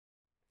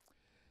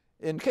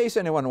In case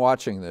anyone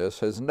watching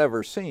this has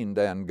never seen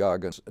Dan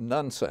Goggins'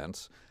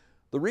 Nunsense,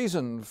 the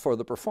reason for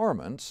the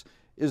performance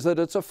is that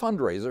it's a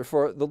fundraiser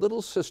for the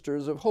Little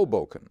Sisters of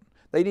Hoboken.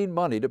 They need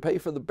money to pay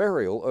for the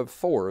burial of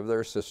 4 of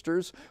their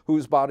sisters,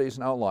 whose bodies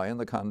now lie in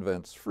the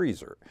convent's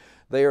freezer.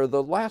 They are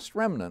the last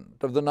remnant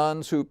of the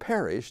nuns who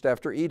perished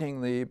after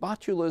eating the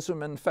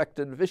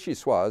botulism-infected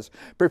vichyssoise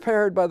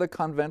prepared by the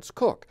convent's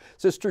cook,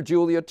 Sister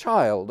Julia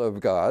Child of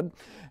God.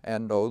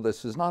 And no,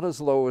 this is not as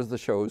low as the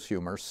show's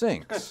humor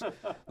sinks.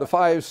 The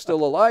 5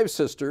 still alive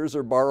sisters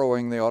are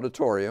borrowing the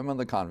auditorium in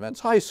the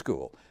convent's high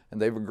school,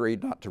 and they've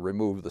agreed not to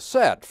remove the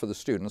set for the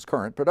students'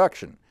 current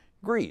production,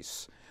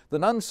 Grease. The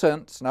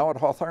Nunsense, now at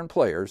Hawthorne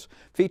Players,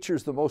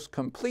 features the most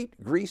complete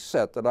Grease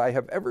set that I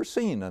have ever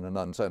seen in a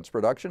Nunsense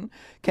production.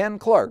 Ken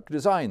Clark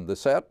designed the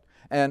set,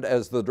 and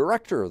as the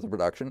director of the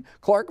production,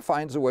 Clark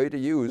finds a way to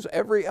use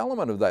every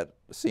element of that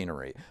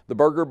scenery. The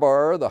burger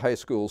bar, the high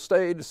school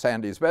stage,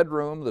 Sandy's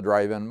bedroom, the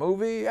drive-in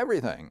movie,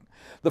 everything.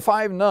 The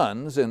 5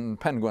 nuns in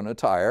penguin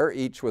attire,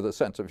 each with a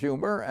sense of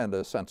humor and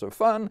a sense of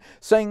fun,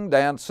 sing,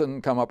 dance,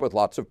 and come up with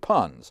lots of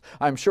puns.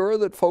 I'm sure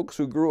that folks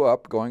who grew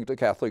up going to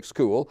Catholic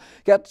school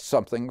get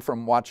something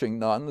from watching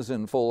nuns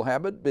in full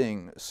habit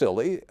being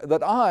silly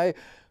that I,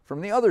 from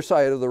the other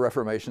side of the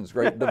Reformation's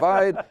Great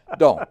Divide,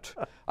 don't.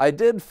 I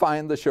did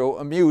find the show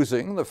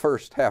amusing the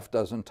first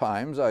half-dozen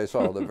times I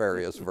saw the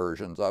various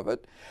versions of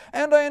it,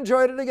 and I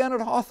enjoyed it again at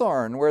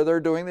Hawthorne, where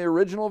they're doing the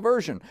original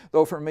version,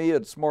 though for me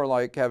it's more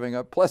like having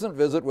a pleasant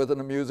visit with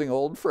an amusing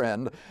old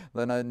friend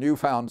than a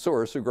newfound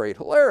source of great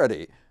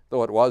hilarity,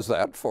 though it was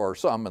that for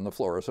some in the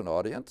Florissant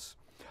audience.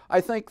 I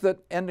think that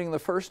ending the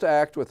first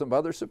act with the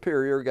Mother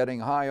Superior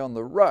getting high on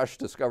the rush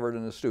discovered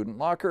in a student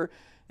locker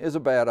is a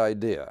bad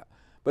idea.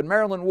 But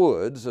Marilyn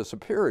Woods, a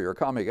superior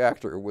comic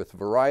actor with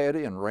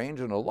variety and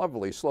range and a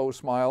lovely slow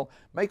smile,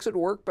 makes it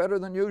work better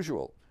than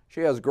usual. She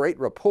has great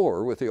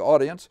rapport with the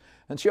audience,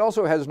 and she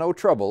also has no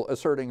trouble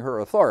asserting her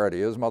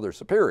authority as Mother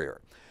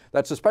Superior.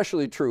 That's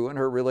especially true in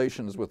her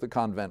relations with the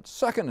convent's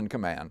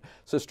second-in-command,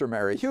 Sister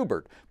Mary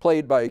Hubert,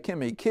 played by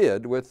Kimmy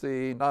Kidd, with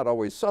the not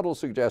always subtle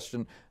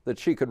suggestion that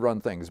she could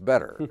run things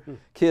better.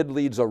 Kidd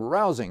leads a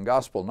rousing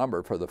gospel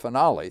number for the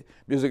finale.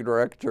 Music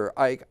director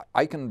Ike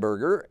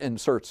Eichenberger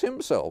inserts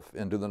himself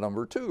into the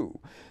number too.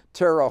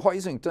 Tara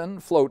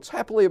Hoisington floats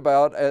happily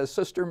about as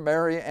Sister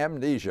Mary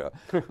Amnesia,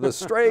 the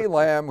stray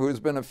lamb who's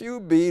been a few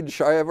beads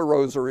shy of a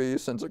rosary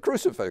since a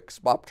crucifix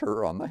bopped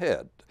her on the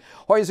head.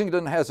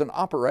 Hoisington has an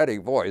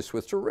operatic voice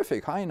with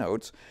terrific high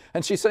notes,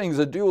 and she sings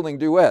a dueling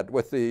duet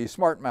with the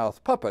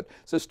smart-mouthed puppet,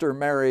 Sister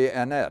Mary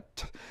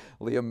Annette.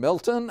 Leah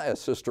Milton as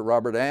Sister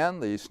Robert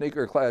Ann, the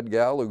sneaker-clad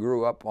gal who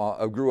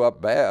grew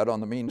up bad on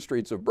the mean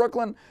streets of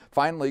Brooklyn,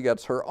 finally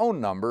gets her own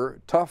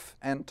number, tough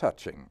and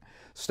touching.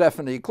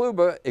 Stephanie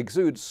Kluba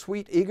exudes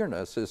sweet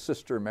eagerness as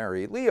Sister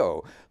Mary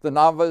Leo, the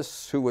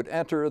novice who would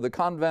enter the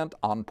convent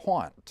en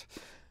pointe.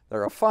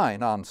 They're a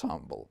fine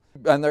ensemble,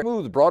 and they're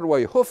smooth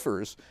Broadway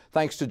hoofers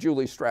thanks to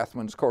Julie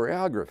Strathman's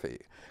choreography.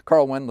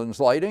 Carl Wendland's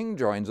lighting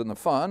joins in the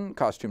fun,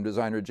 costume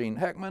designer Gene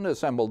Heckman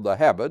assembled the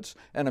habits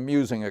and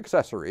amusing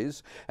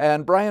accessories,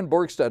 and Brian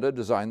Borgstede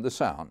designed the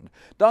sound.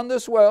 Done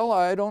this well,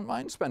 I don't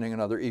mind spending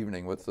another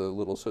evening with the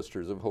Little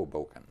Sisters of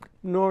Hoboken.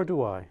 Nor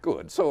do I.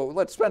 Good, so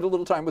let's spend a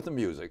little time with the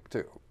music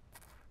too.